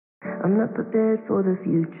I'm not prepared for the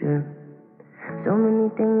future. So many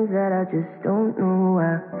things that I just don't know.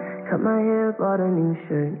 I cut my hair, bought a new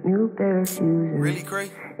shirt, new pair of shoes, and really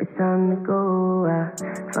great. It's time to go. I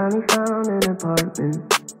finally found an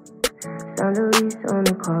apartment, signed a lease on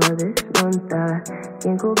the car this month. I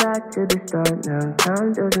can't go back to the start now.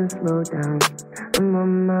 Time doesn't slow down. I'm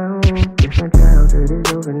on my own. Guess my childhood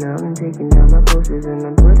is over now. I'm taking down my posters and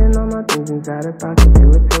I'm putting all my things inside a pocket to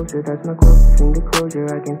a toaster. That's my closest thing to closure.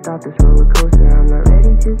 I can't stop this roller coaster. I'm not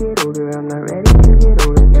ready to get older. I'm not ready to get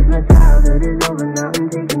older. Guess my childhood is over now. I'm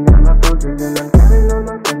taking down my posters and I'm telling all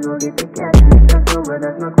my friends we'll get together. It's over.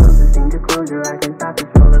 That's my closest thing to closure. I can't stop this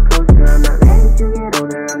roller coaster. I'm not ready to get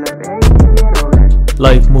older. I'm not ready to get older.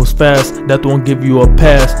 Life moves fast, that won't give you a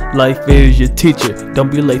pass. Life is your teacher, don't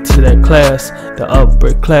be late to that class. The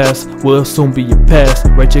upper class will soon be your past.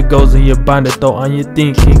 Write your goals in your binder, throw on your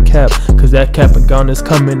thinking cap, cause that cap and gown is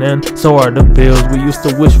coming in, so are the bills. We used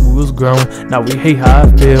to wish we was grown, now we hate how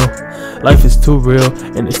I feel. Life is too real,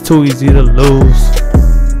 and it's too easy to lose.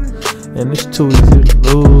 And it's too easy to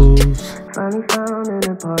lose. Finally found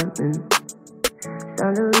an apartment,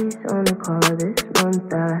 signed a lease on the car this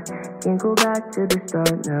month. I can't go back to the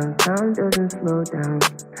start now. Time doesn't slow down.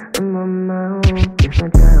 I'm on my own. Guess my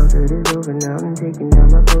childhood is over now. I'm taking down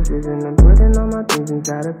my posters and I'm putting all my things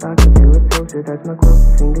inside a pocket to a toaster. That's my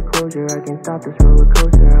closest thing to closure. I can't stop this roller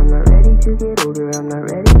coaster. I'm not ready to get older. I'm not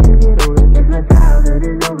ready to get older. Guess my childhood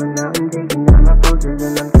is over now. I'm taking down my posters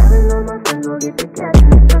and I'm telling all my friends we'll get together.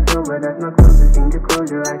 It's over. That's my closest thing to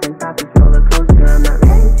closure. I can't stop this roller coaster. I'm not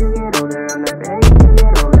ready to get older. I'm not ready.